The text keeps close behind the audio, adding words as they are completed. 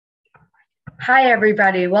Hi,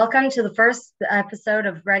 everybody. Welcome to the first episode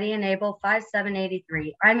of Ready and Able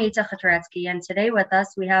 5783. I'm Ita Chatretsky, and today with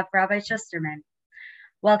us we have Rabbi Schusterman.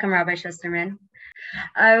 Welcome, Rabbi Schusterman.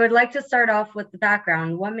 I would like to start off with the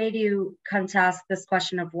background. What made you come to ask this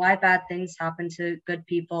question of why bad things happen to good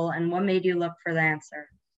people, and what made you look for the answer?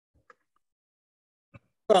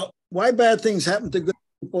 Well, why bad things happen to good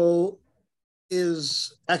people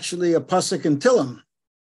is actually a pasuk in Tillim.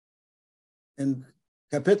 In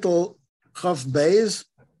Kapitel Chav Beis,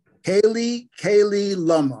 Keli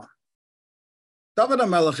Lama. David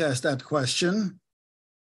HaMelech asked that question,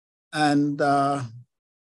 and so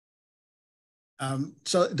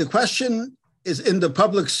the question is in the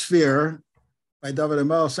public sphere by David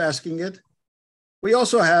HaMelech asking it. We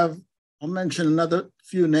also have, I'll mention another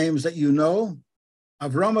few names that you know.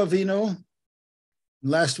 Avram Avinu,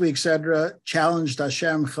 last week's Sedra, challenged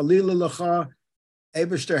Hashem, Chalila Lecha,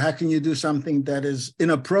 Eibishter, how can you do something that is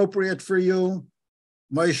inappropriate for you?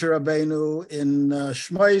 Moshe Rabbeinu in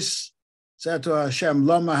Shmois said to Hashem,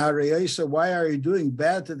 Lama Hariyasa, why are you doing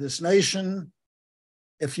bad to this nation?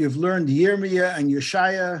 If you've learned Yirmiyah and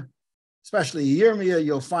Yeshaya, especially Yirmiyah,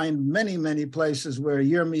 you'll find many, many places where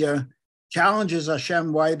Yirmiyah challenges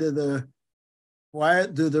Hashem, why do the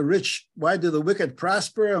wicked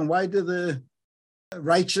prosper and why do the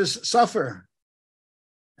righteous suffer?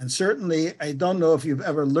 And certainly, I don't know if you've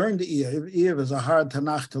ever learned Eiv. Eiv is a hard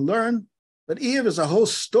Tanakh to learn, but Eiv is a whole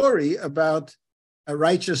story about a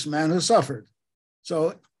righteous man who suffered.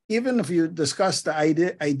 So even if you discuss the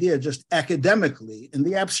idea just academically, in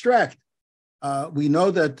the abstract, we know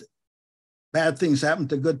that bad things happen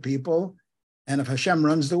to good people. And if Hashem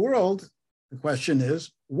runs the world, the question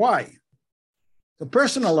is, why? To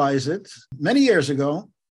personalize it, many years ago,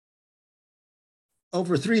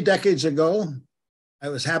 over 3 decades ago, I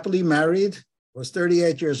was happily married, was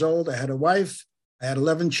 38 years old. I had a wife, I had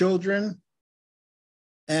 11 children.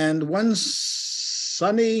 And one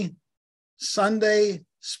sunny Sunday,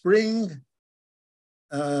 spring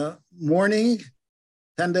morning,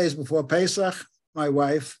 10 days before Pesach, my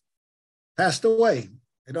wife passed away.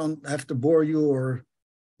 I don't have to bore you or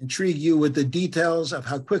intrigue you with the details of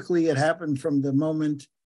how quickly it happened from the moment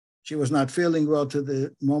she was not feeling well to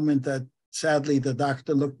the moment that sadly the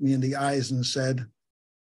doctor looked me in the eyes and said,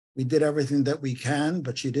 we did everything that we can,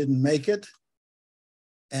 but she didn't make it.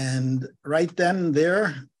 And right then and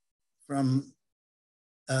there, from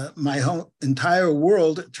my whole entire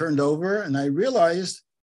world turned over, and I realized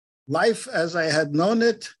life as I had known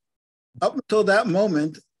it up until that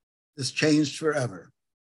moment is changed forever.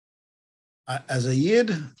 As a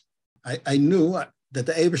Yid, I knew that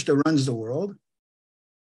the Eibishter runs the world.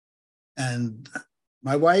 And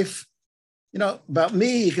my wife, about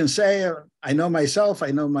me, you can say, I know myself,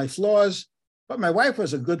 I know my flaws, but my wife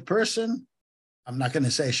was a good person. I'm not going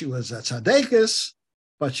to say she was a tzaddikus,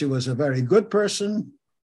 but she was a very good person.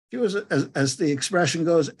 She was, as the expression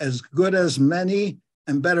goes, as good as many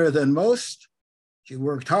and better than most. She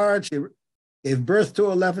worked hard. She gave birth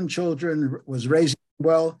to 11 children, was raising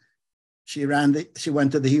well. She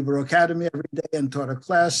went to the Hebrew Academy every day and taught a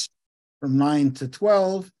class from 9 to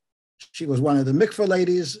 12. She was one of the mikveh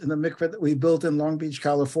ladies in the mikveh that we built in Long Beach,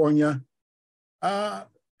 California.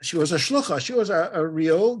 She was a shlucha. She was a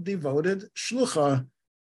real devoted shlucha.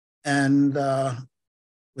 And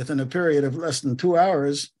within a period of less than 2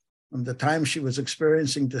 hours, from the time she was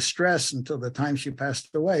experiencing distress until the time she passed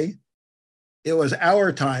away, it was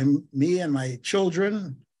our time, me and my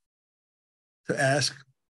children, to ask,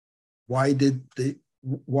 why did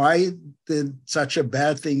such a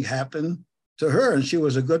bad thing happen to her? And she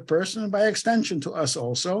was a good person, and by extension to us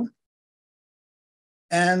also.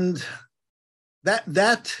 And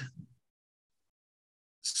that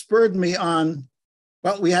spurred me on.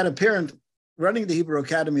 Well, we had a parent running the Hebrew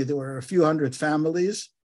Academy. There were a few hundred families.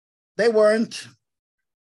 They weren't,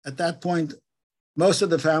 at that point, most of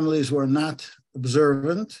the families were not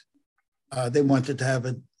observant. They wanted to have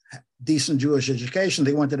a decent Jewish education.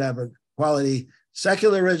 They wanted to have a quality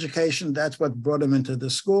secular education. That's what brought them into the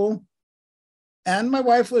school. And my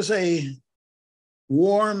wife was a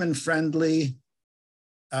warm and friendly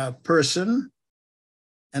person.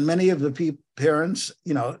 And many of the parents,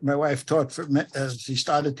 my wife taught as she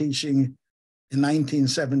started teaching in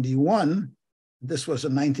 1971. This was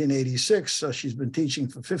in 1986, so she's been teaching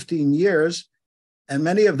for 15 years. And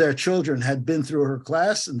many of their children had been through her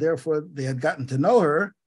class, and therefore they had gotten to know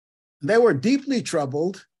her. They were deeply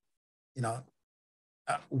troubled.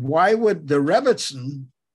 Why would the Rebbitzin,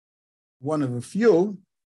 one of a few,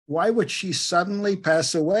 why would she suddenly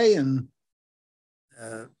pass away? And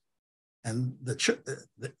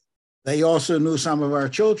they also knew some of our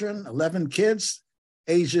children, 11 kids,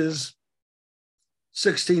 ages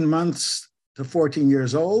 16 months to 14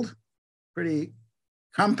 years old, pretty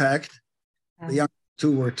compact. The young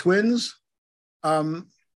two were twins.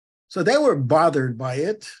 So they were bothered by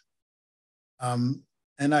it. And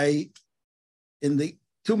in the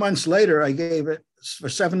 2 months later, I gave it, for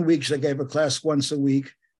 7 weeks, I gave a class once a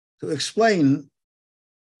week to explain,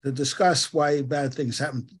 to discuss why bad things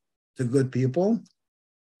happen to good people.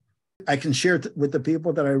 I can share with the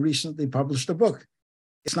people that I recently published a book.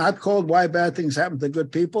 It's not called Why Bad Things Happen to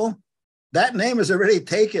Good People. That name is already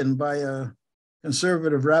taken by a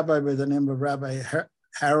conservative rabbi by the name of Rabbi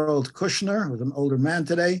Harold Kushner, who's an older man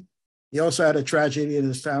today. He also had a tragedy in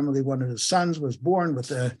his family. One of his sons was born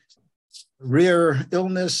with a rare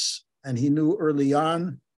illness, and he knew early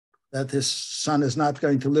on that his son is not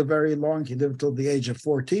going to live very long. He lived till the age of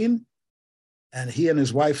 14, and he and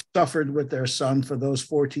his wife suffered with their son for those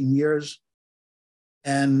 14 years.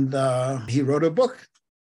 And he wrote a book,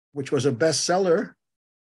 which was a bestseller,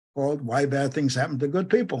 called Why Bad Things Happen to Good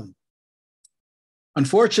People.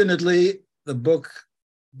 Unfortunately, the book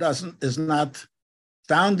is not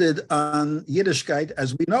founded on Yiddishkeit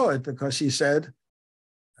as we know it, because he said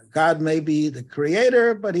God may be the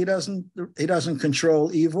creator, but he doesn't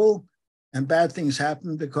control evil, and bad things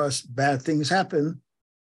happen because bad things happen,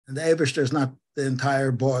 and the Eibishter is not the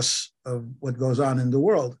entire boss of what goes on in the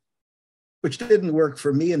world, which didn't work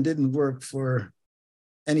for me and didn't work for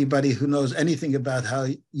anybody who knows anything about how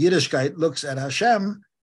Yiddishkeit looks at Hashem.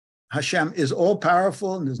 Hashem is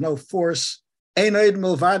all-powerful, and there's no force. Ein od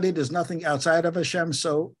milvadi, there's nothing outside of Hashem,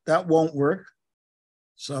 so that won't work.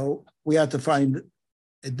 So we had to find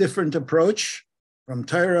a different approach from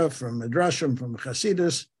Torah, from Midrashim, from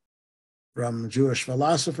Hasidus, from Jewish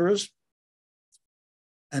philosophers.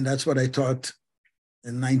 And that's what I taught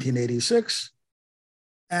in 1986.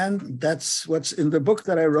 And that's what's in the book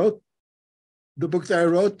that I wrote. The book that I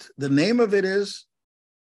wrote, the name of it is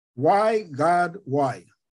Why God, Why?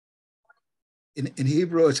 In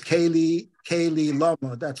Hebrew, it's Keli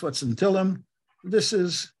Lama. That's what's in Tillim. This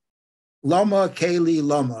is Lama, Keli,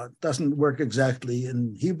 Lama. It doesn't work exactly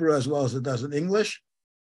in Hebrew as well as it does in English.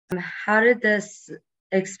 How did this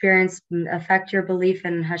experience affect your belief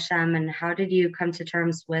in Hashem, and how did you come to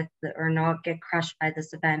terms with or not get crushed by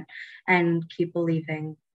this event and keep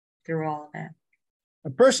believing through all of it? A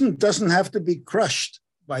person doesn't have to be crushed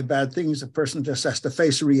by bad things. A person just has to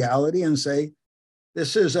face reality and say,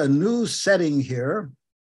 this is a new setting here,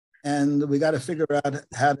 and we got to figure out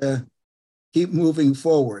how to keep moving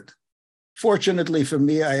forward. Fortunately for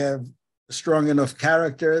me, I have a strong enough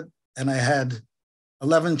character, and I had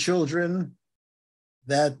 11 children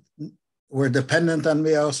that were dependent on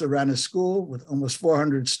me. I also ran a school with almost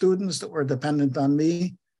 400 students that were dependent on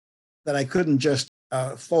me, that I couldn't just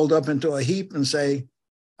fold up into a heap and say,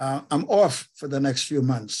 I'm off for the next few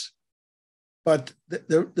months. But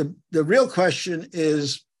the real question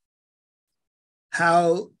is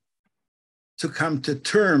how to come to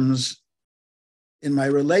terms in my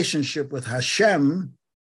relationship with Hashem,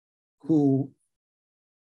 who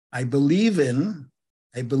I believed in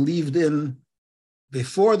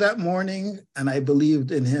before that morning, and I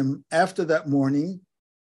believed in him after that morning,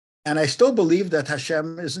 and I still believe that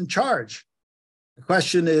Hashem is in charge. The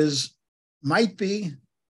question is, might be,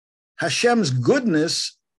 Hashem's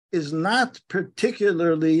goodness is not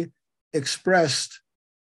particularly expressed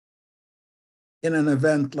in an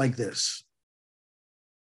event like this.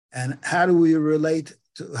 And how do we relate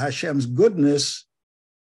to Hashem's goodness,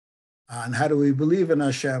 and how do we believe in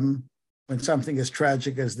Hashem when something as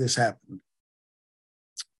tragic as this happened?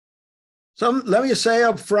 So let me say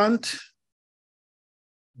up front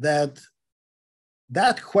that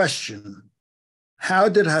question, how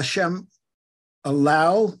did Hashem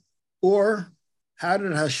allow, or how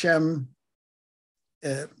did Hashem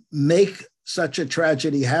make such a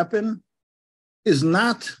tragedy happen, is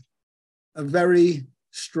not a very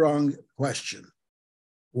strong question.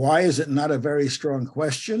 Why is it not a very strong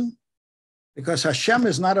question? Because Hashem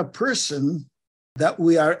is not a person that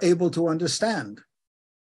we are able to understand.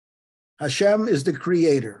 Hashem is the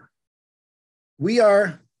creator. We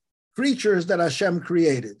are creatures that Hashem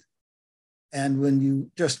created. And when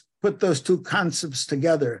you just put those two concepts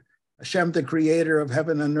together, Hashem, the creator of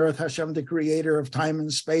heaven and earth, Hashem, the creator of time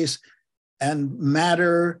and space and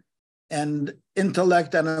matter and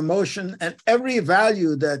intellect and emotion, and every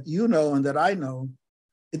value that you know and that I know,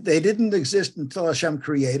 they didn't exist until Hashem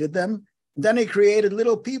created them. And then he created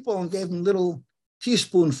little people and gave them little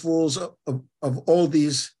teaspoonfuls of all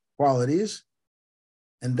these qualities.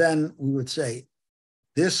 And then we would say,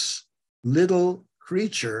 this little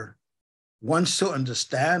creature wants to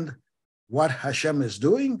understand what Hashem is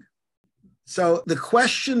doing. So the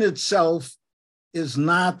question itself is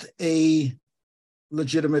not a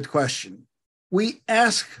legitimate question. We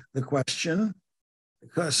ask the question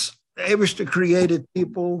because the Eibishter created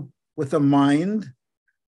people with a mind,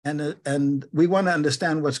 and we want to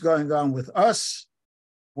understand what's going on with us,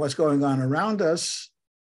 what's going on around us.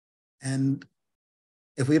 And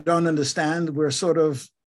if we don't understand, we're sort of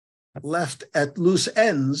left at loose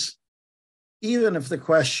ends, even if the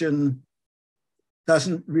question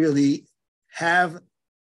doesn't really have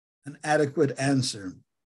an adequate answer.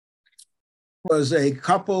 It was a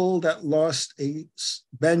couple that lost a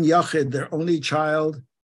Ben Yachid, their only child,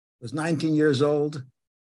 was 19 years old.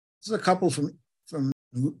 This is a couple from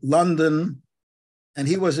London, and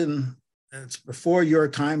he was in, it's before your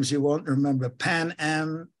times, you won't remember, Pan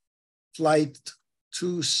Am flight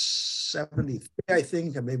 273, I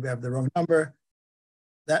think, or maybe I have the wrong number.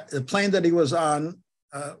 That the plane that he was on,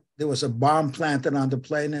 there was a bomb planted on the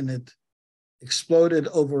plane, and it exploded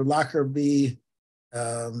over Lockerbie,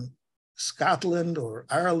 Scotland or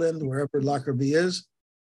Ireland, wherever Lockerbie is.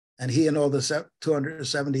 And he and all the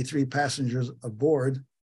 273 passengers aboard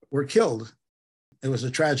were killed. It was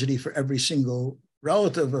a tragedy for every single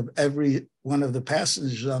relative of every one of the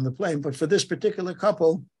passengers on the plane. But for this particular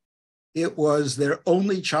couple, it was their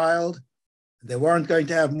only child. They weren't going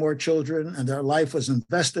to have more children, and their life was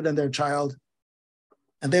invested in their child.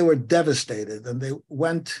 And they were devastated. And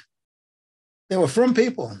they were from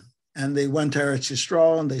people, and they went to Eretz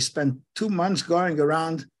Yisrael, and they spent 2 months going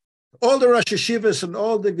around all the Rosh Yeshivas and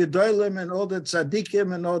all the Gedolim and all the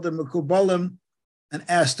Tzaddikim and all the Mekubalim, and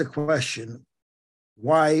asked the question,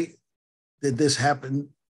 why did this happen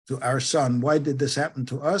to our son? Why did this happen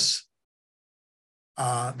to us?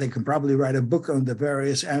 They can probably write a book on the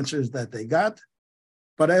various answers that they got.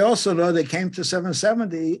 But I also know they came to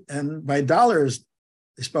 770, and by dollars,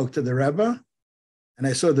 they spoke to the Rebbe. And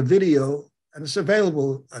I saw the video, and it's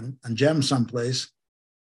available on Gem someplace.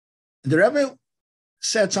 And the Rebbe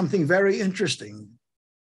said something very interesting.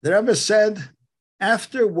 The Rebbe said,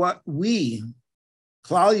 after what we,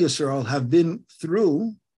 Klal Yisrael, have been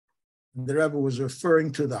through, the Rebbe was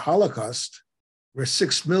referring to the Holocaust, where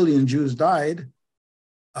 6 million Jews died,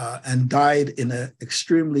 and died in an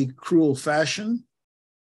extremely cruel fashion,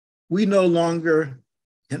 we no longer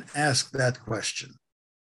can ask that question.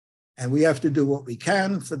 And we have to do what we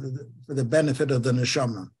can for the benefit of the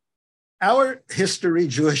neshama. Our history,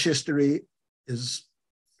 Jewish history, is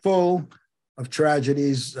full of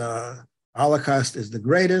tragedies. Holocaust is the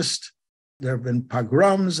greatest. There have been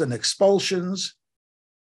pogroms and expulsions,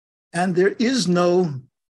 and there is no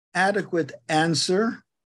adequate answer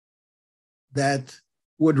that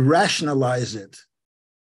would rationalize it.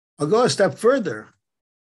 I'll go a step further.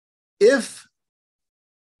 If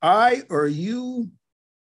I or you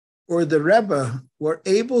or the Rebbe were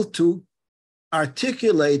able to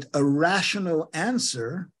articulate a rational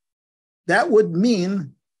answer, that would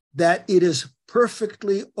mean that it is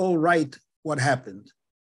perfectly all right what happened.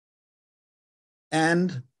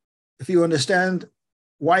 And if you understand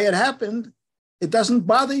why it happened, it doesn't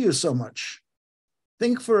bother you so much.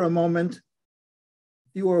 Think for a moment,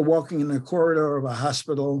 you were walking in a corridor of a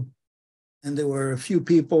hospital, and there were a few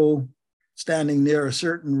people standing near a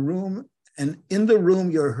certain room, and in the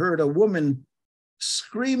room you heard a woman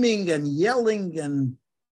screaming and yelling and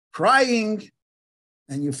crying,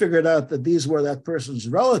 and you figured out that these were that person's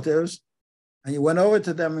relatives, and you went over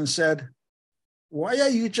to them and said, why are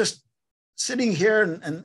you just sitting here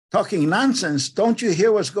and talking nonsense? Don't you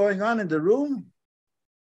hear what's going on in the room?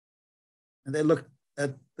 And they looked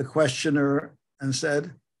at the questioner and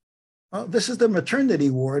said, oh, this is the maternity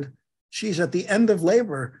ward. She's at the end of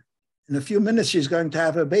labor. In a few minutes, she's going to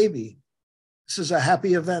have a baby. This is a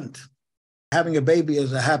happy event. Having a baby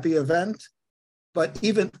is a happy event, but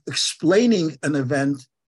even explaining an event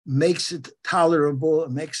makes it tolerable,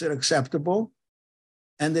 makes it acceptable.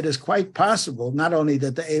 And it is quite possible, not only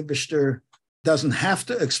that the Eibishter doesn't have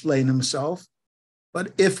to explain himself,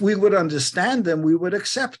 but if we would understand him, we would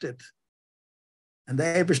accept it. And the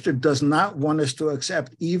Eibishter does not want us to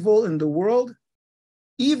accept evil in the world.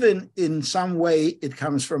 Even in some way it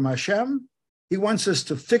comes from Hashem. He wants us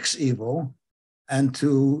to fix evil and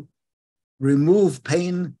to remove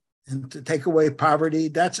pain and to take away poverty.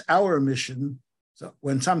 That's our mission. So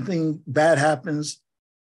when something bad happens,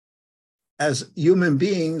 as human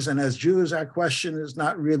beings and as Jews, our question is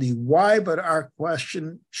not really why, but our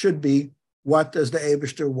question should be, what does the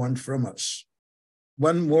Eibishter want from us?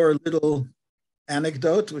 One more little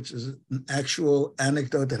anecdote, which is an actual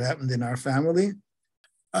anecdote that happened in our family.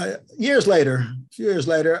 A few years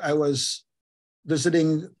later, I was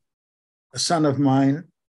visiting a son of mine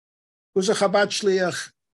who's a Chabad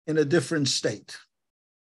Shliach in a different state.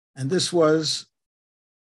 And this was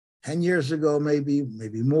 10 years ago, maybe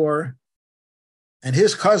more. And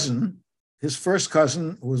his cousin, his first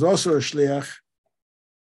cousin, who was also a shliach,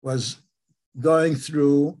 was going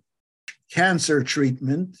through cancer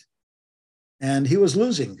treatment, and he was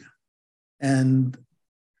losing. And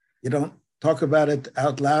you don't talk about it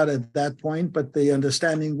out loud at that point, but the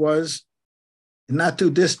understanding was, in not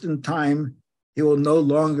too distant time, he will no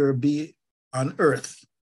longer be on earth.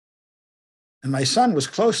 And my son was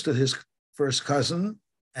close to his first cousin,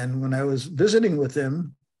 and when I was visiting with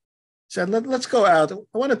him, he said, let's go out.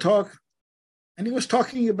 I want to talk. And he was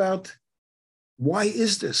talking about, why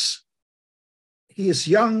is this? He is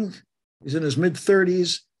young. He's in his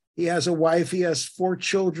mid-30s. He has a wife. He has 4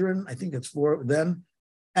 children. I think it's 4 then.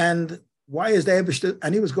 And why is the Eibishter?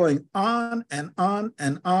 And he was going on and on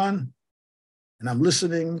and on. And I'm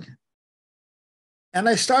listening. And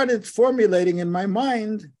I started formulating in my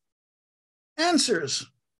mind answers.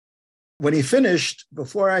 When he finished,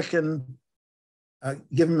 before I can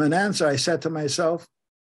give him an answer, I said to myself,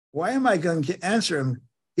 why am I going to answer him?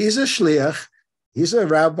 He's a shliach. He's a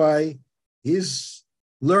rabbi. He's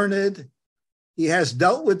learned. He has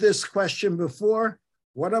dealt with this question before.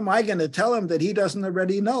 What am I going to tell him that he doesn't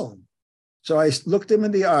already know? So I looked him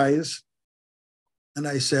in the eyes and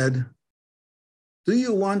I said, do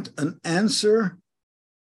you want an answer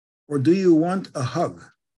or do you want a hug?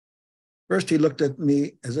 First, he looked at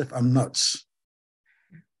me as if I'm nuts.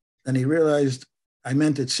 Then he realized I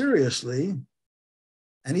meant it seriously.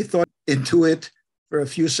 And he thought into it for a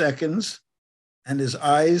few seconds, and his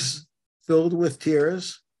eyes filled with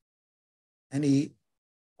tears. And he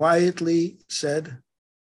quietly said,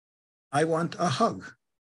 I want a hug.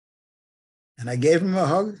 And I gave him a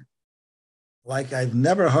hug like I've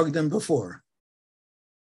never hugged him before.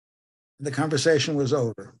 The conversation was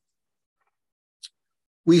over.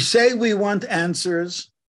 We say we want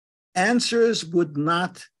answers. Answers would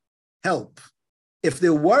not help. If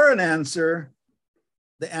there were an answer,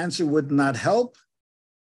 the answer would not help.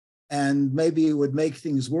 And maybe it would make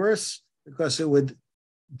things worse because it would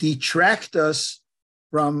detract us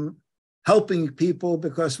from helping people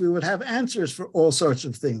because we would have answers for all sorts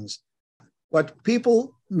of things. What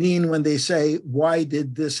people mean when they say, why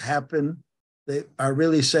did this happen? They are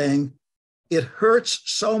really saying, it hurts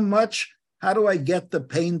so much. How do I get the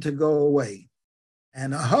pain to go away?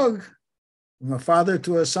 And a hug from a father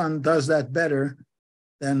to a son does that better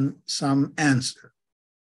than some answer.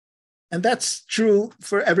 And that's true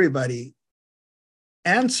for everybody.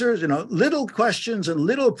 Answers, little questions and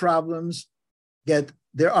little problems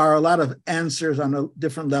there are a lot of answers on a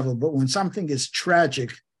different level. But when something is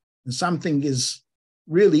tragic and something is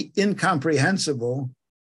really incomprehensible,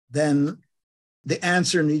 then the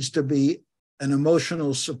answer needs to be an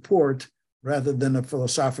emotional support rather than a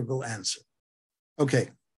philosophical answer. Okay.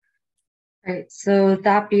 Right. So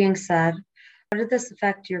that being said, how did this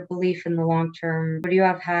affect your belief in the long term? Would you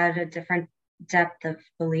have had a different depth of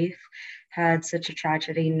belief had such a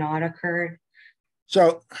tragedy not occurred?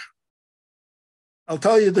 So I'll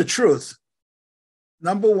tell you the truth.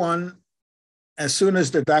 Number one, as soon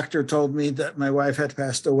as the doctor told me that my wife had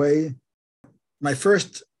passed away, my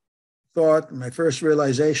first thought, my first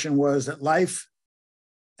realization was that life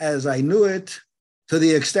as I knew it, to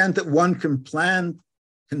the extent that one can plan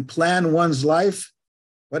one's life,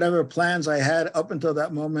 whatever plans I had up until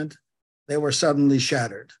that moment, they were suddenly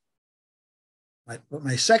shattered. But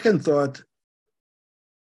my second thought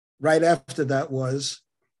right after that was,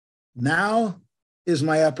 now is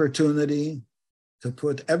my opportunity to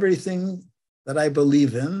put everything that I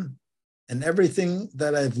believe in and everything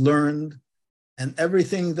that I've learned and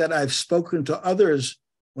everything that I've spoken to others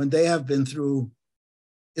when they have been through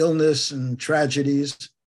illness and tragedies.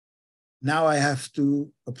 Now I have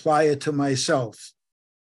to apply it to myself.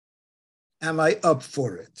 Am I up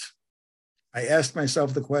for it? I asked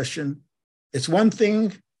myself the question. It's one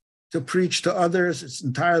thing to preach to others. It's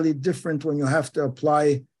entirely different when you have to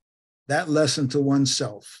apply that lesson to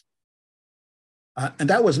oneself. And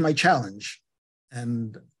that was my challenge.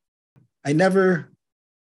 And I never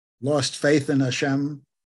lost faith in Hashem,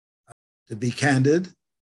 to be candid.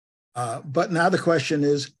 But now the question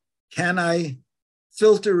is, can I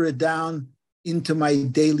filter it down into my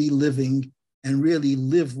daily living and really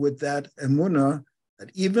live with that emunah,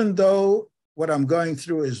 that even though what I'm going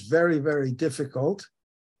through is very, very difficult,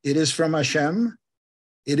 it is from Hashem,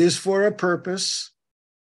 it is for a purpose.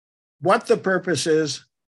 What the purpose is,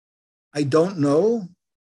 I don't know.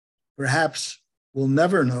 Perhaps we'll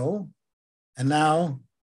never know. And now,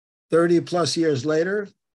 30 plus years later,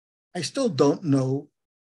 I still don't know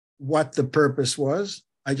what the purpose was.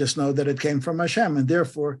 I just know that it came from Hashem. And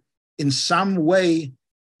therefore, in some way,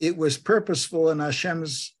 it was purposeful in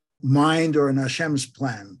Hashem's mind or in Hashem's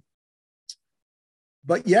plan.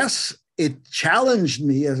 But yes, it challenged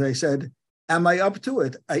me, as I said, am I up to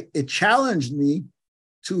it? It challenged me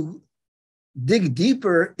to dig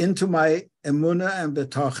deeper into my emunah and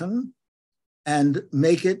betochen and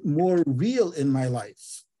make it more real in my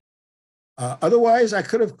life. Otherwise, I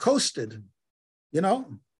could have coasted.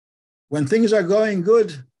 When things are going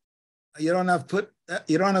good, you don't have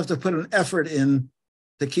to put an effort in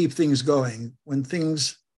to keep things going. When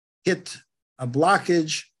things hit a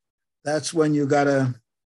blockage, that's when you got to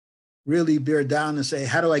really bear down and say,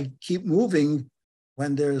 how do I keep moving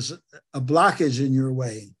when there's a blockage in your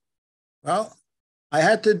way? Well, I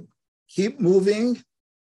had to keep moving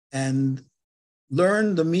and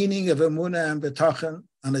learn the meaning of emunah and betochen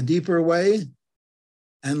on a deeper way,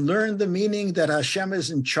 and learn the meaning that Hashem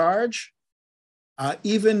is in charge,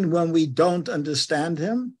 even when we don't understand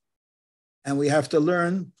him. And we have to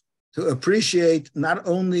learn to appreciate not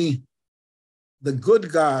only the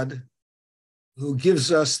good God who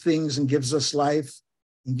gives us things and gives us life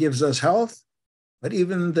and gives us health, but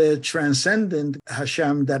even the transcendent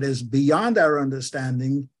Hashem that is beyond our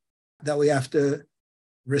understanding, that we have to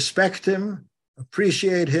respect him,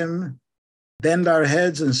 appreciate him, bend our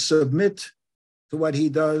heads and submit to what he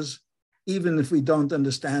does, even if we don't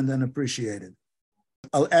understand and appreciate it.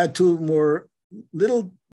 I'll add two more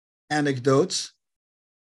little anecdotes.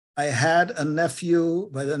 I had a nephew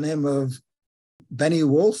by the name of Benny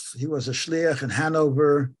Wolf. He was a shliach in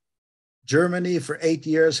Hanover, Germany for 8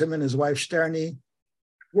 years. Him and his wife Sterni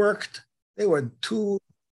worked. They were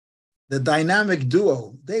the dynamic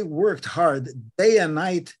duo. They worked hard day and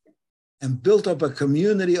night and built up a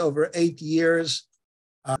community over 8 years.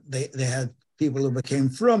 They had people who became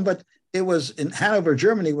frum, but it was in Hanover,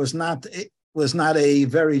 Germany was not a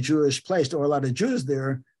very Jewish place. There were a lot of Jews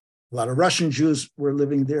there. A lot of Russian Jews were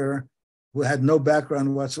living there who had no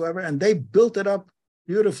background whatsoever, and they built it up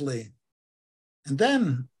beautifully. And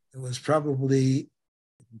then it was probably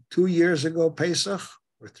 2 years ago, Pesach,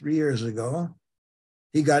 or 3 years ago,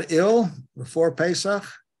 he got ill before Pesach,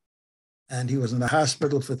 and he was in the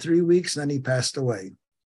hospital for 3 weeks, and then he passed away.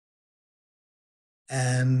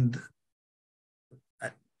 And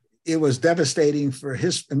it was devastating for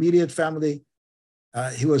his immediate family.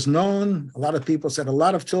 He was known. A lot of people said a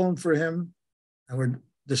lot of tefillin for him and were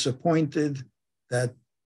disappointed that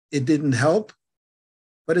it didn't help.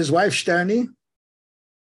 But his wife, Sterni,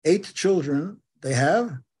 8 children they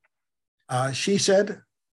have, she said,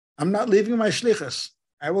 I'm not leaving my shlichus.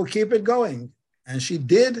 I will keep it going. And she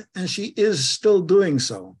did, and she is still doing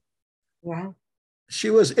so. Wow. She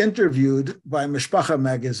was interviewed by Mishpacha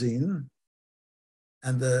magazine,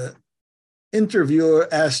 and the interviewer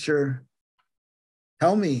asked her,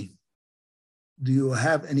 tell me, do you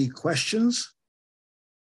have any questions?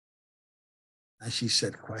 And she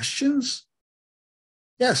said, questions?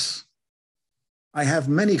 Yes, I have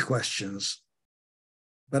many questions,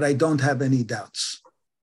 but I don't have any doubts.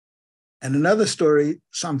 And another story,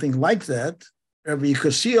 something like that, Rabbi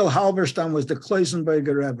Yekosiel Halberstam was the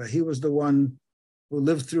Kloisenberger Rebbe. He was the one who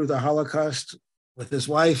lived through the Holocaust with his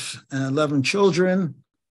wife and 11 children.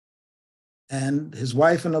 And his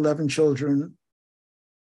wife and 11 children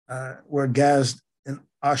were gassed in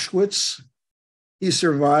Auschwitz. He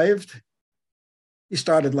survived. He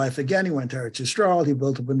started life again. He went to Eretz Yisrael. He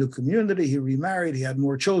built up a new community. He remarried. He had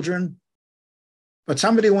more children. But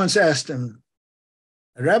somebody once asked him,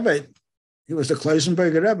 Rabbi, he was the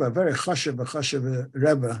Kloisenberger Rebbe, a very chashuv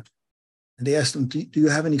Rebbe. And they asked him, do you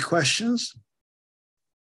have any questions?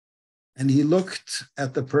 And he looked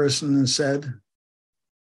at the person and said,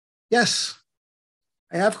 yes,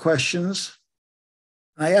 I have questions.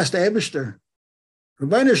 And I asked Eibishter,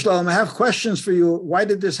 Rabbeinu Shalom, I have questions for you. Why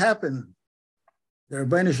did this happen? The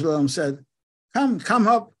Rabbeinu Shalom said,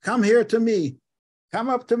 come here to me. Come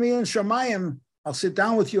up to me in Shemayim. I'll sit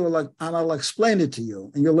down with you and I'll explain it to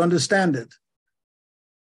you and you'll understand it.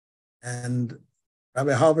 And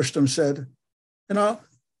Rabbi Halberstam said,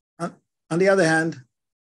 on the other hand,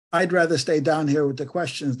 I'd rather stay down here with the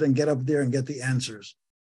questions than get up there and get the answers.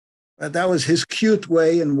 But that was his cute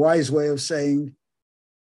way and wise way of saying,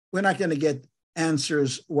 we're not going to get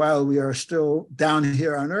answers while we are still down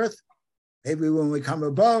here on earth. Maybe when we come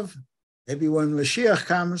above, maybe when Mashiach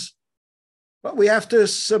comes, but we have to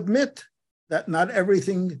submit that not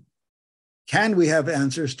everything can we have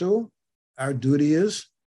answers to. Our duty is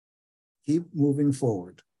keep moving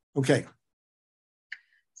forward. Okay.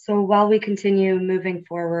 So while we continue moving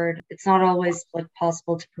forward, it's not always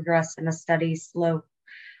possible to progress in a steady slope.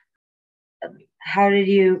 How did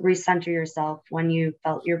you recenter yourself when you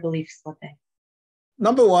felt your belief slipping?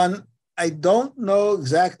 Number one, I don't know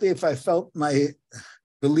exactly if I felt my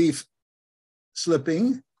belief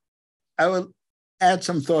slipping, I will add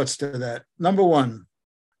some thoughts to that. Number one,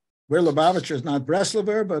 we're Lubavitchers, not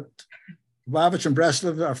Breslover, but Lubavitch and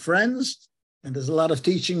Breslov are friends, and there's a lot of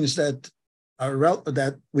teachings that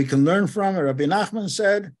that we can learn from. Rabbi Nachman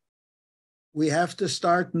said, we have to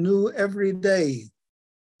start new every day,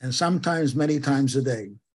 and sometimes many times a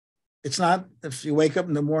day. It's not if you wake up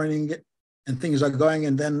in the morning and things are going,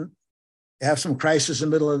 and then you have some crisis in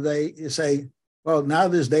the middle of the day, you say, well, now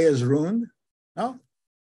this day is ruined. No,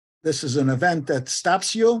 this is an event that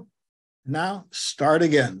stops you. Now start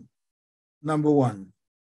again. Number one.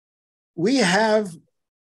 We have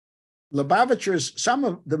Lubavitchers, some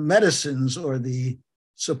of the medicines or the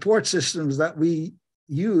support systems that we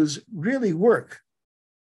use really work.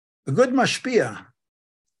 A good mashpia,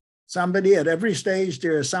 somebody at every stage,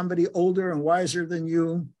 there is somebody older and wiser than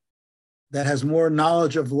you that has more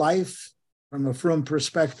knowledge of life from a frum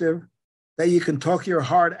perspective that you can talk your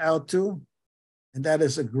heart out to, and that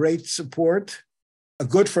is a great support. A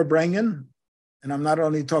good Verbrengen, and I'm not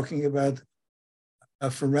only talking about a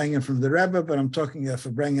Verbrengen from the Rebbe, but I'm talking a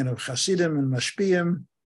Verbrengen of Hasidim and Mashpiyim.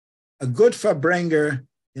 A good Verbrenger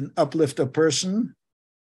in uplift a person.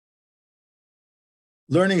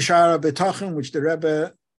 Learning Shara B'Tachim, which the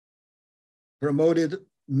Rebbe promoted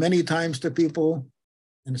many times to people,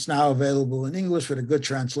 and it's now available in English with a good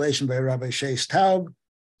translation by Rabbi Sheis Taub,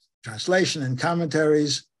 translation and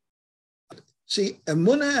commentaries. See,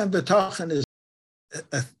 Emunah and B'Tachim is,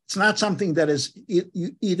 it's not something that is,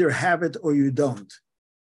 you either have it or you don't.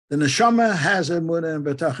 The neshama has emunah and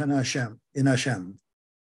betach in Hashem,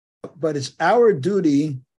 but it's our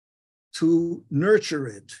duty to nurture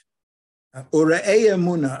it. Ure'ei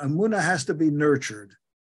emunah, emunah has to be nurtured.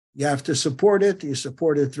 You have to support it. You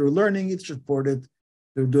support it through learning. You support it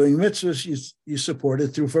through doing mitzvahs. You support it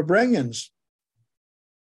through Verbrengens.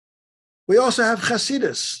 We also have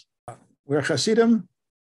Chasidus. We're Chasidim.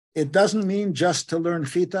 It doesn't mean just to learn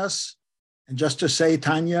chitas and just to say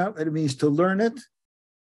Tanya. It means to learn it.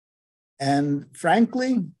 And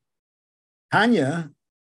frankly, Tanya,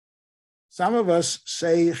 some of us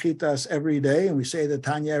say chitas every day, and we say the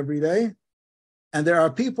Tanya every day. And there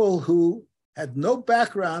are people who had no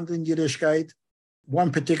background in Yiddishkeit.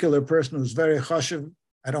 One particular person who's very chashuv,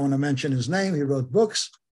 I don't want to mention his name, he wrote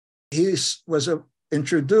books. He was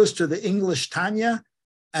introduced to the English Tanya,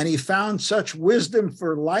 and he found such wisdom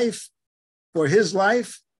for life, for his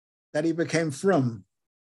life, that he became frum.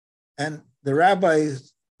 And the rabbi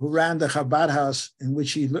who ran the Chabad house in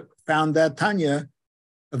which he found that Tanya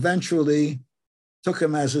eventually took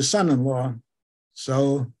him as his son-in-law.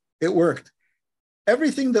 So it worked.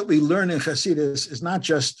 Everything that we learn in Hasidus is not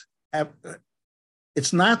just,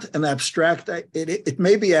 it's not an abstract, it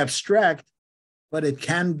may be abstract, but it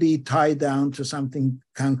can be tied down to something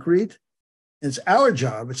concrete. It's our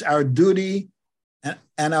job, it's our duty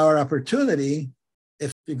and our opportunity.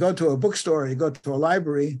 If you go to a bookstore, you go to a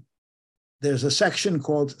library, there's a section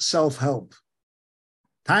called self-help.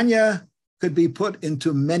 Tanya could be put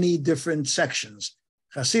into many different sections: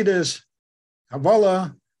 Hasidus,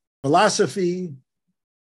 Kabbalah, philosophy,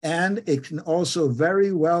 and it can also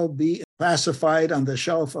very well be classified on the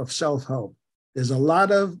shelf of self-help. There's a lot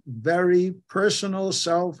of very personal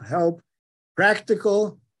self-help,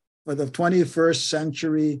 practical for the 21st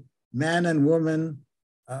century man and woman,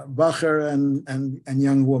 bacher and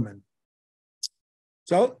young woman.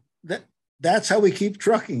 So that's how we keep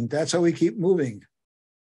trucking. That's how we keep moving.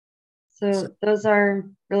 So those are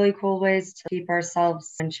really cool ways to keep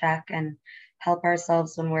ourselves in check and help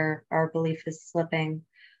ourselves when our belief is slipping.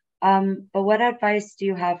 But what advice do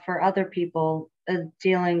you have for other people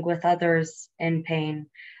dealing with others in pain?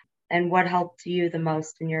 And what helped you the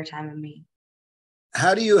most in your time of need?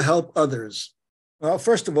 How do you help others? Well,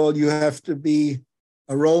 first of all, you have to be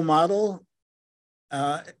a role model.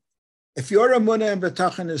 If your emunah and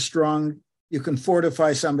betachon is strong, you can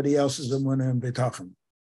fortify somebody else's emunah and betachon.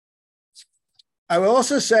 I will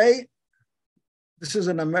also say, this is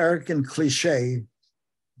an American cliche,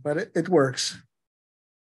 but it works.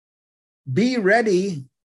 Be ready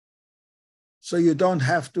so you don't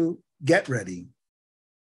have to get ready.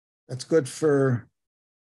 That's good for,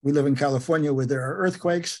 we live in California where there are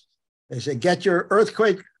earthquakes. They say, get your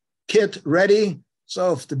earthquake kit ready,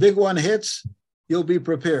 so if the big one hits, you'll be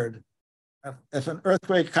prepared. If an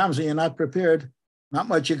earthquake comes and you're not prepared, not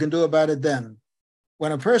much you can do about it then.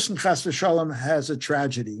 When a person, chas v'shalom, has a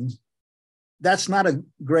tragedy, that's not a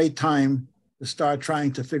great time to start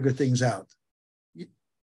trying to figure things out.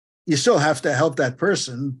 You still have to help that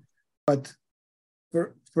person, but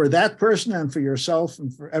for that person and for yourself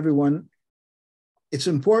and for everyone, it's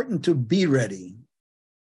important to be ready.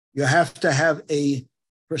 You have to have a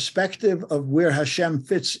perspective of where Hashem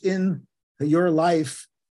fits in to your life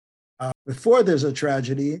before there's a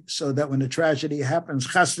tragedy, so that when a tragedy happens,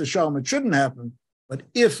 chas v'shalom, it shouldn't happen, but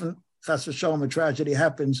if chas v'shalom, a tragedy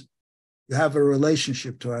happens, you have a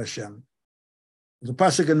relationship to Hashem. There's a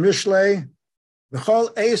pasuk in Mishlei,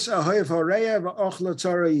 v'chol eis ahoiv horeya v'och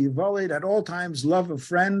l'tzara yivolid, at all times love a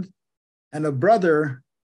friend, and a brother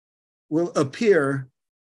will appear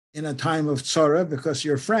in a time of tzara, because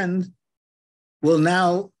your friend will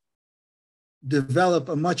now develop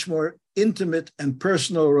a much more intimate and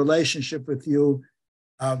personal relationship with you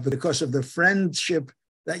because of the friendship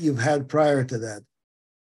that you've had prior to that.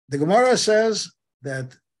 The Gemara says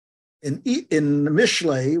that in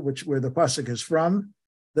Mishlei, where the pasuk is from,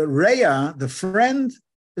 the Reya, the friend,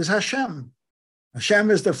 is Hashem.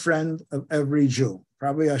 Hashem is the friend of every Jew.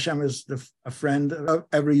 Probably Hashem is a friend of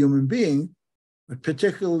every human being, but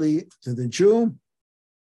particularly to the Jew.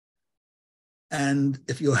 And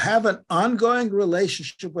if you have an ongoing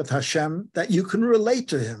relationship with Hashem, that you can relate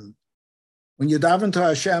to Him. When you daven to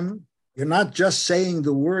Hashem, you're not just saying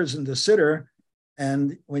the words in the siddur,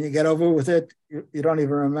 and when you get over with it, you don't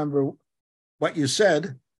even remember what you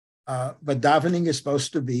said. But davening is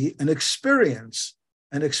supposed to be an experience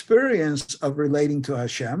of relating to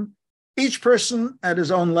Hashem. Each person at his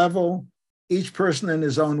own level, each person in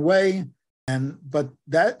his own way, but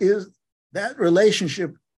that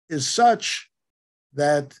relationship is such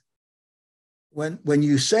that when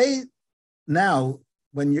you say now,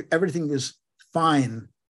 when everything is fine,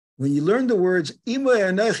 when you learn the words,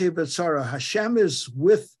 Hashem is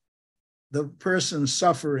with the person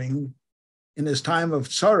suffering in his time of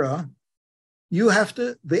tzara, you have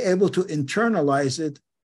to be able to internalize it,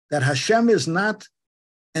 that Hashem is not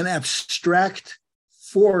an abstract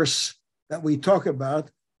force that we talk about,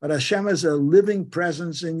 but Hashem is a living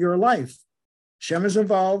presence in your life. Hashem is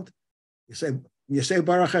involved. You say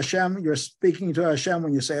Baruch Hashem, you're speaking to Hashem.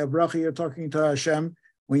 When you say a bracha, you're talking to Hashem.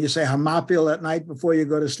 When you say Hamapil at night before you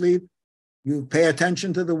go to sleep, you pay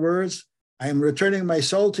attention to the words. I am returning my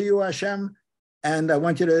soul to you, Hashem, and I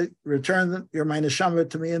want you to return your my neshama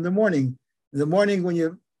to me in the morning. In the morning, when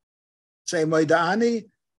you say Moida'ani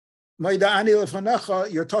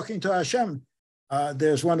lefanecha, you're talking to Hashem.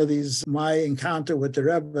 There's one of these My Encounter with the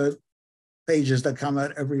Rebbe pages that come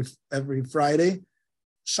out every Friday.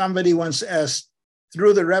 Somebody once asked,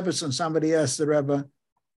 through the Rebbeson, somebody asked the Rebbe,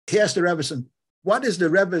 he asked the Rebbeson, what is the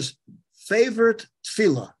Rebbe's favorite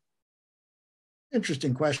tefillah?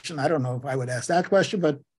 Interesting question. I don't know if I would ask that question,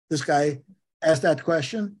 but this guy asked that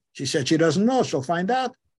question. She said she doesn't know. She'll find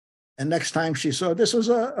out. And next time she saw, this was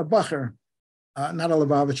a bacher, not a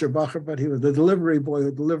Lubavitcher bacher, but he was the delivery boy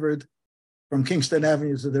who delivered from Kingston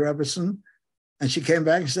Avenue to the Rebbeson. And she came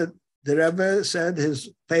back and said, the Rebbe said his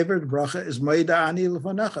favorite bracha is Moida Ani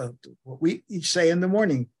Lefanecha, what we each say in the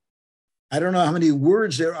morning. I don't know how many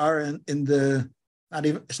words there are in the,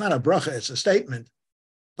 it's not a bracha, it's a statement.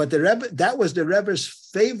 But the Rebbe, that was the Rebbe's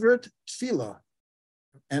favorite tefillah,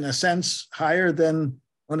 in a sense higher than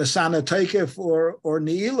Onasana Teikef or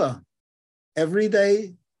Ne'ilah. Every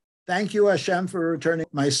day, thank you Hashem for returning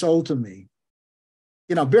my soul to me.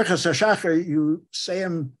 You know, Birchas HaShachar, you say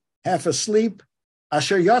him half asleep,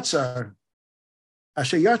 Asher Yatzar.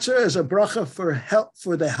 Asher Yatzar is a bracha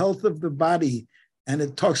for the health of the body, and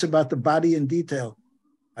it talks about the body in detail.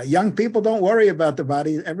 Young people, don't worry about the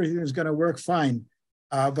body. Everything is going to work fine.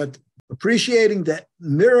 But appreciating the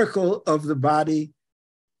miracle of the body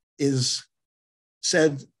is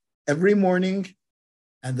said every morning,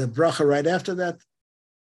 and the bracha right after that.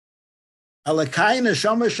 Alakai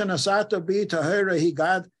neshama shenasata bi tahira,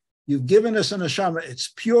 God, you've given us a neshama.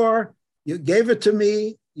 It's pure. You gave it to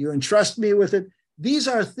me. You entrust me with it. These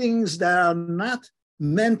are things that are not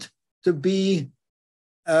meant to be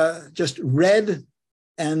just read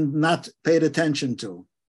and not paid attention to.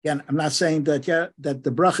 Again, I'm not saying that that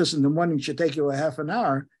the brachas in the morning should take you a half an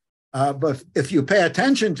hour, but if you pay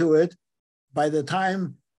attention to it, by the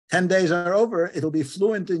time 10 days are over, it'll be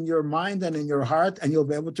fluent in your mind and in your heart, and you'll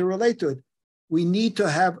be able to relate to it. We need to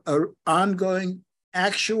have an ongoing,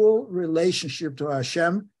 actual relationship to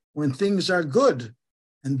Hashem when things are good.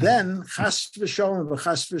 And then, chas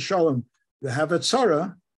v'sholom, you have a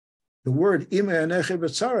tzara, the word ima yaneche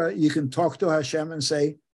b'tzara, you can talk to Hashem and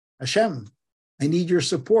say, Hashem, I need your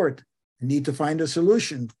support. I need to find a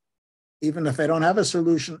solution. Even if I don't have a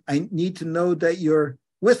solution, I need to know that you're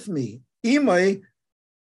with me. Imay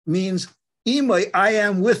means, Imay, I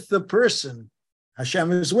am with the person.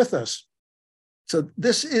 Hashem is with us. So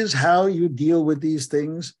this is how you deal with these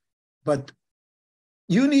things. But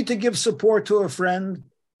you need to give support to a friend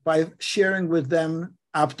by sharing with them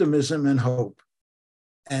optimism and hope.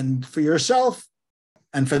 And for yourself,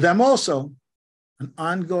 And for them also, an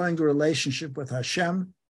ongoing relationship with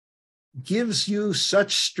Hashem gives you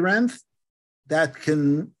such strength that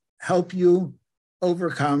can help you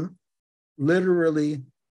overcome literally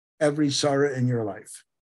every sorrow in your life.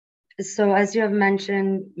 So, as you have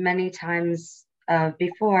mentioned many times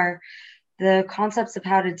before, the concepts of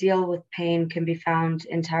how to deal with pain can be found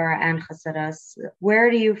in Torah and Chassidus. Where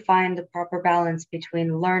do you find the proper balance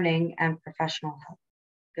between learning and professional help?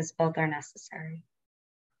 Because both are necessary.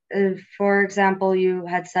 For example, you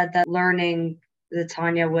had said that learning the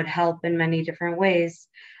Tanya would help in many different ways,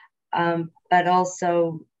 but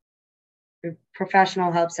also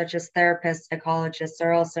professional help such as therapists, psychologists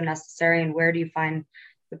are also necessary. And where do you find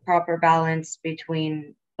the proper balance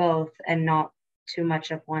between both and not too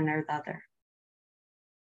much of one or the other?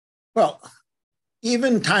 Well,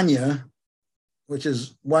 even Tanya, which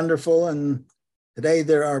is wonderful, and today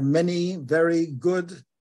there are many very good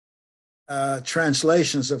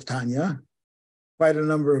translations of Tanya, quite a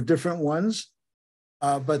number of different ones.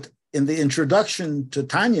 But in the introduction to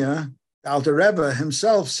Tanya, the Alter Rebbe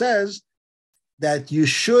himself says that you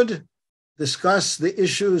should discuss the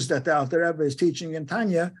issues that the Alter Rebbe is teaching in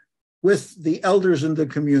Tanya with the elders in the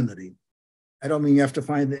community. I don't mean you have to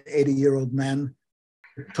find an 80-year-old man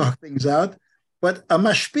to talk things out, but a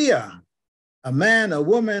mashpia, a man, a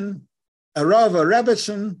woman, a Rav, a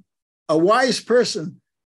Rebbetzin, a wise person.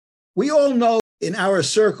 We all know in our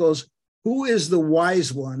circles who is the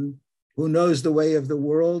wise one who knows the way of the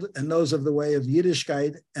world and knows of the way of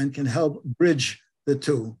Yiddishkeit and can help bridge the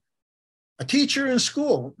two. A teacher in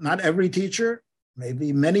school, not every teacher,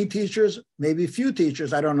 maybe many teachers, maybe few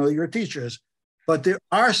teachers, I don't know your teachers, but there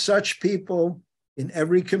are such people in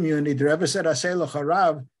every community. The Rebbe said, Aseh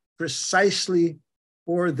l'charav, precisely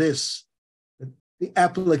for this. The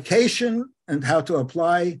application and how to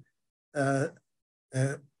apply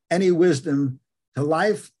any wisdom to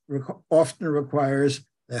life often requires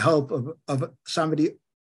the help of somebody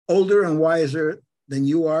older and wiser than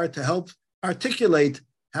you are to help articulate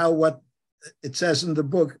how what it says in the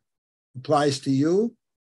book applies to you.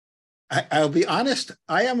 I'll be honest,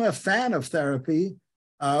 I am a fan of therapy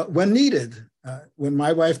when needed. When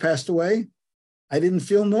my wife passed away, I didn't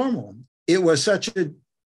feel normal. It was such a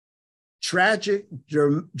tragic,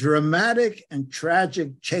 dramatic and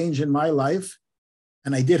tragic change in my life.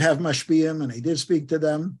 And I did have mashpiyim and I did speak to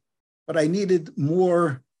them, but I needed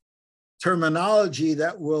more terminology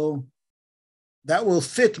that will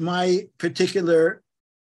fit my particular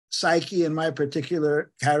psyche and my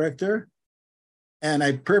particular character. And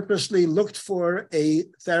I purposely looked for a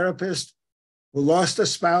therapist who lost a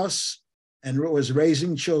spouse and was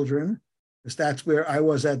raising children, because that's where I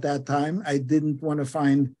was at that time. I didn't want to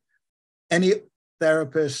find any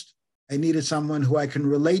therapist. I needed someone who I can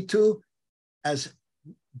relate to as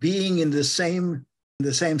being in the same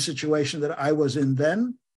situation that I was in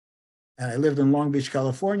then. And I lived in Long Beach,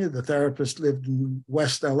 California. The therapist lived in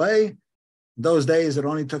West LA. Those days, it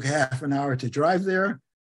only took half an hour to drive there.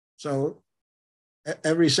 So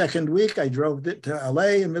every second week, I drove to LA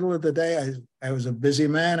in the middle of the day. I was a busy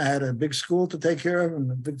man. I had a big school to take care of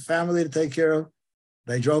and a big family to take care of.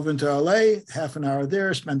 I drove into LA, half an hour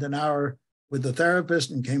there, spent an hour with the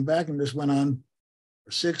therapist and came back, and this went on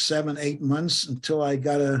for 6, 7, 8 months until I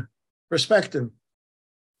got a perspective.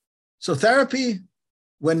 So therapy,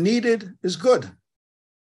 when needed, is good.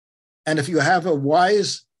 And if you have a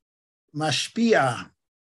wise mashpia,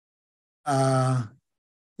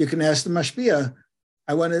 you can ask the mashpia,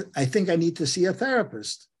 I think I need to see a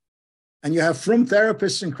therapist. And you have frum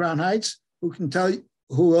therapists in Crown Heights who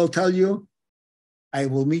will tell you, I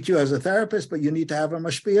will meet you as a therapist, but you need to have a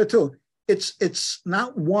mashpia too. It's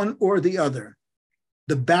not one or the other.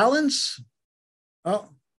 The balance,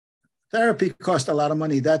 therapy costs a lot of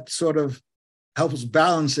money. That sort of helps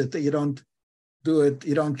balance it, that you don't do it,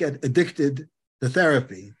 you don't get addicted to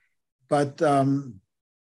therapy. But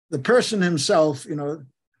the person himself,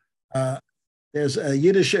 there's a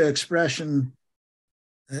Yiddish expression,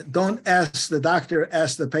 don't ask the doctor,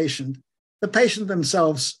 ask the patient. The patient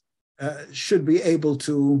themselves should be able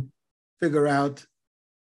to figure out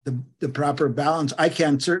the proper balance. I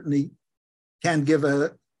certainly can't give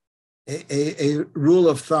a rule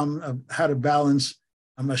of thumb of how to balance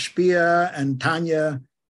a mashpia and Tanya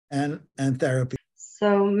and therapy.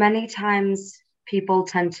 So many times people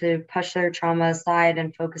tend to push their trauma aside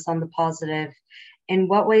and focus on the positive. In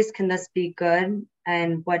what ways can this be good?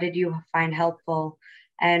 And what did you find helpful?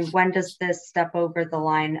 And when does this step over the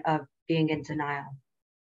line of being in denial?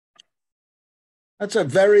 That's a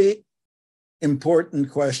very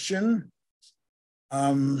important question.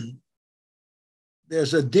 There's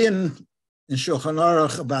a din in Shulchan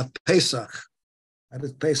Aruch about Pesach, How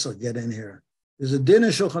does Pesach get in here? There's a din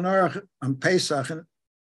in Shulchan Aruch on Pesach, and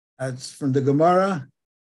it's from the Gemara.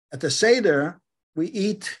 At the Seder, we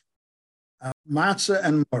eat matzah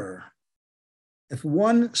and maror. If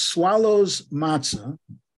one swallows matzah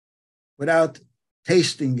without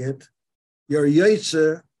tasting it, you're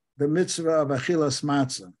yotze the mitzvah of achilas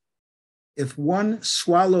matzah. If one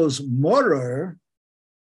swallows maror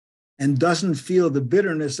and doesn't feel the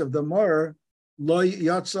bitterness of the maror, lo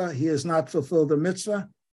yotza, he has not fulfilled the mitzvah,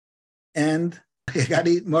 and you got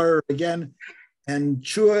to eat maror again and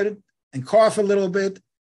chew it and cough a little bit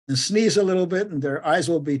and sneeze a little bit, and their eyes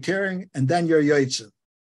will be tearing, and then you're yotze.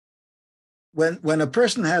 When a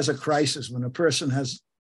person has a crisis, when a person has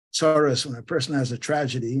tzoros, when a person has a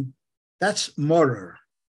tragedy, that's maror.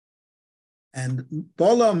 And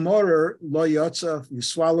bola maror lo yotza, if you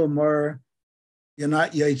swallow maror, you're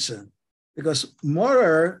not yotze. Because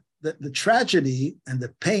maror, the tragedy and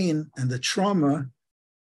the pain and the trauma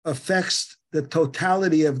affects the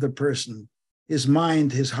totality of the person, his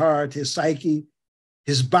mind, his heart, his psyche,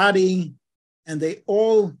 his body, and they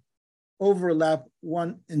all overlap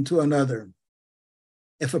one into another.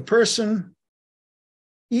 If a person,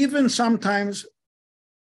 even sometimes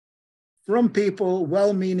from people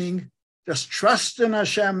well-meaning, just trust in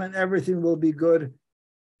Hashem and everything will be good,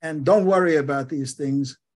 and don't worry about these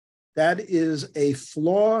things, that is a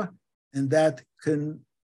flaw, and that can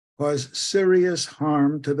cause serious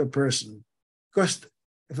harm to the person. Because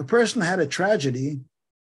if a person had a tragedy,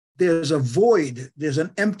 there's a void, there's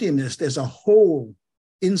an emptiness, there's a hole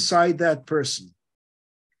inside that person.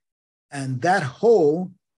 And that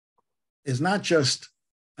hole is not just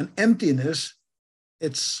an emptiness,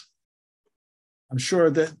 it's, I'm sure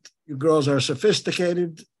that you girls are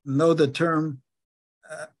sophisticated, know the term,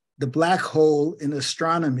 the black hole in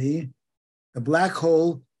astronomy. The black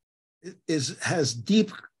hole has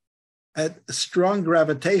deep, a strong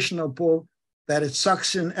gravitational pull that it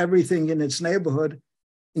sucks in everything in its neighborhood,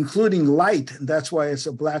 including light, and that's why it's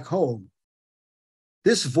a black hole.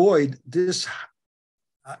 This void, this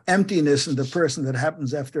emptiness in the person that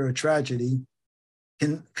happens after a tragedy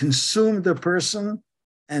can consume the person,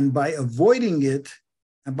 and by avoiding it,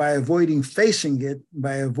 and by avoiding facing it,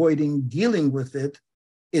 by avoiding dealing with it,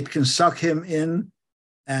 it can suck him in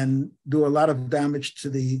and do a lot of damage to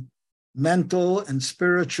the mental and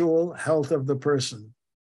spiritual health of the person.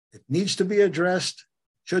 It needs to be addressed,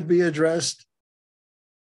 should be addressed,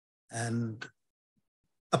 and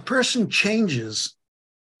a person changes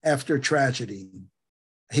after tragedy.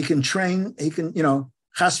 He can train,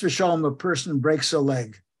 chas v'shalom, a person breaks a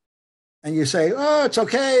leg. And you say, oh, it's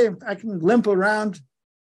okay, I can limp around.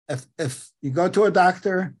 If you go to a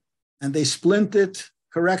doctor and they splint it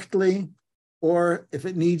correctly, or if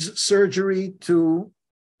it needs surgery to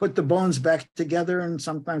put the bones back together, and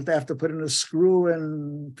sometimes they have to put in a screw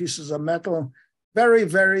and pieces of metal, very,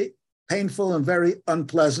 very painful and very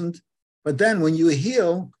unpleasant. But then when you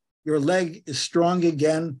heal, your leg is strong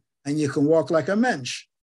again and you can walk like a mensch.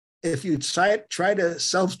 If you try to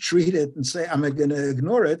self-treat it and say, I'm going to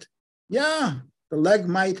ignore it, yeah, the leg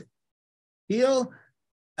might heal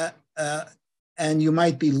and you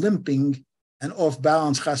might be limping and off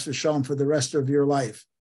balance, chas v'shalom, for the rest of your life.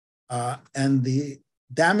 And the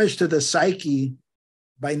damage to the psyche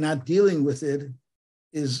by not dealing with it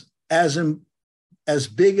is as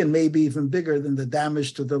big and maybe even bigger than the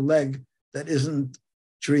damage to the leg that isn't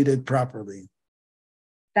treated properly.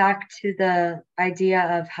 Back to the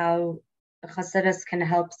idea of how Chassidus can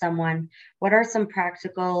help someone, what are some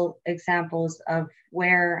practical examples of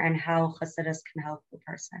where and how Chassidus can help the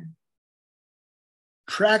person?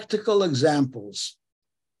 Practical examples.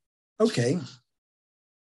 Okay.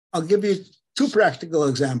 I'll give you two practical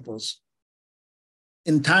examples.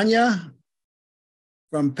 In Tanya,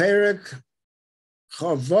 from Perek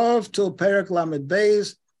Chavov till Perek Lamed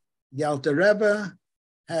Beis, the Alter Rebbe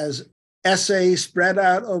has essays spread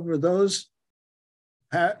out over those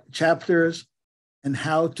chapters and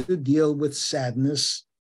how to deal with sadness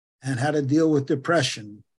and how to deal with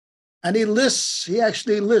depression. And he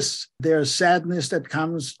actually lists there's sadness that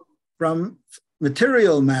comes from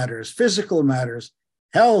material matters, physical matters,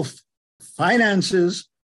 health, finances,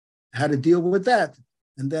 how to deal with that.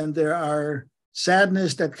 And then there are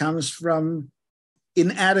sadness that comes from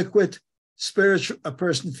inadequate spiritual, a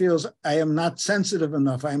person feels, I am not sensitive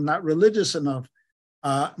enough, I am not religious enough,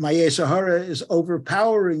 my Yetzer Hara is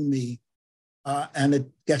overpowering me, and it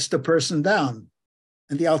gets the person down.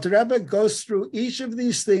 And the Alter Rebbe goes through each of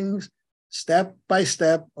these things step by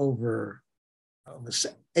step over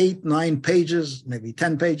 8, 9 pages, maybe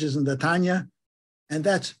 10 pages in the Tanya. And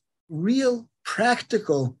that's real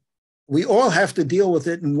practical. We all have to deal with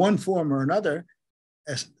it in one form or another.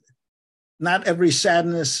 Not every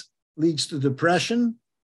sadness leads to depression,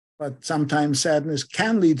 but sometimes sadness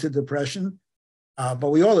can lead to depression.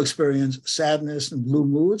 But we all experience sadness and blue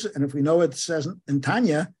moods. And if we know what it says in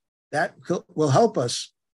Tanya, that will help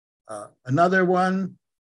us. Another one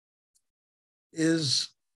is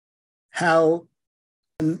how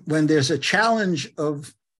when there's a challenge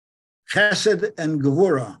of chesed and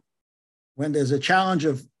gevura, when there's a challenge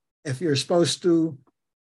of if you're supposed to,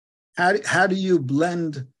 how do you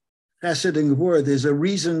blend chesed and gevura? There's a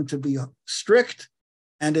reason to be strict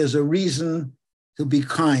and there's a reason to be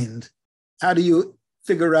kind. How do you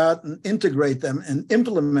figure out and integrate them and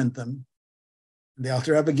implement them? The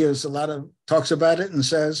Alter Rebbe talks about it and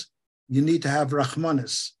says, you need to have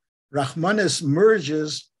Rachmanis. Rachmanis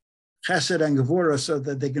merges Chesed and Gevura so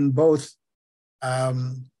that they can both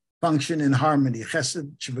function in harmony.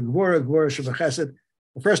 Chesed Sheva Gevura, Gevura Sheva Chesed.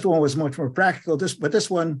 The first one was much more practical, but this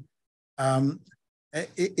one,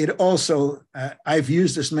 it also, I've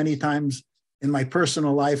used this many times in my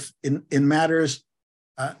personal life in matters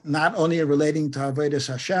not only relating to Avodas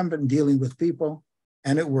Hashem, but in dealing with people,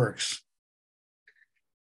 and it works.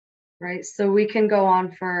 Right. So we can go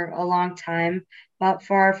on for a long time, but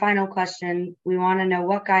for our final question, we want to know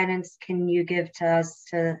what guidance can you give to us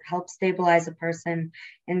to help stabilize a person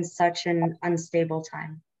in such an unstable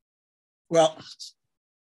time? Well,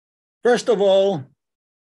 first of all,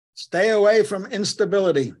 stay away from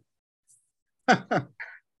instability.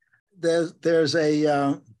 There's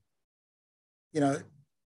a,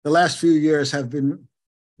 the last few years have been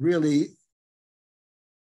really,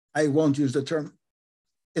 I won't use the term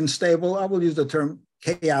unstable, I will use the term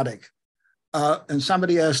chaotic. And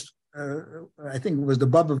somebody asked, I think it was the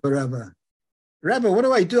Baba Rebbe, Rebbe, what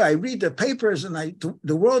do I do? I read the papers and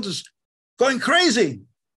the world is going crazy.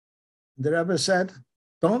 The Rebbe said,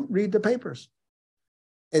 don't read the papers.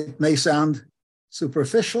 It may sound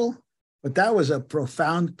superficial, but that was a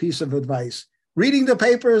profound piece of advice. Reading the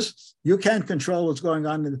papers, you can't control what's going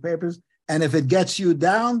on in the papers. And if it gets you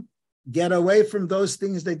down, get away from those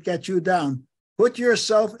things that get you down. Put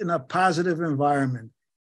yourself in a positive environment.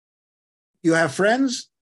 You have friends,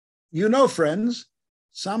 you know friends.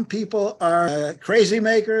 Some people are crazy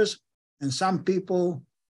makers, and some people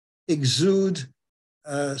exude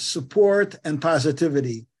support and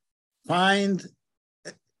positivity.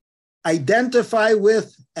 Identify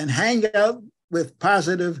with and hang out with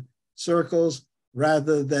positive circles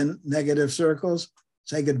rather than negative circles.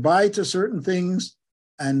 Say goodbye to certain things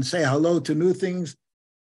and say hello to new things.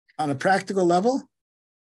 On a practical level,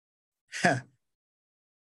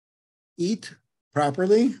 eat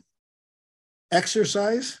properly,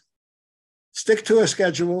 exercise, stick to a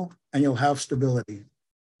schedule, and you'll have stability.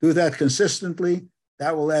 Do that consistently.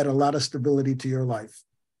 That will add a lot of stability to your life.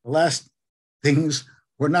 The last things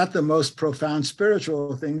were not the most profound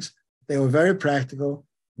spiritual things. They were very practical.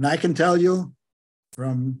 And I can tell you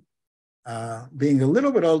from being a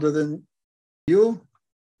little bit older than you,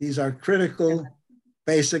 these are critical,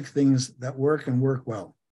 basic things that work and work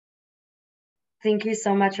well. Thank you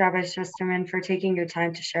so much, Rabbi Schusterman, for taking your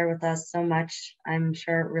time to share with us so much. I'm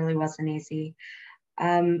sure it really wasn't easy.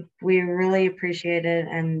 We really appreciate it,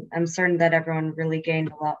 and I'm certain that everyone really gained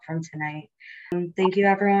a lot from tonight. Thank you,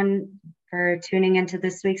 everyone, for tuning into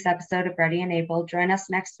this week's episode of Ready and Able. Join us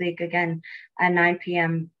next week again at 9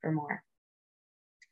 p.m. for more.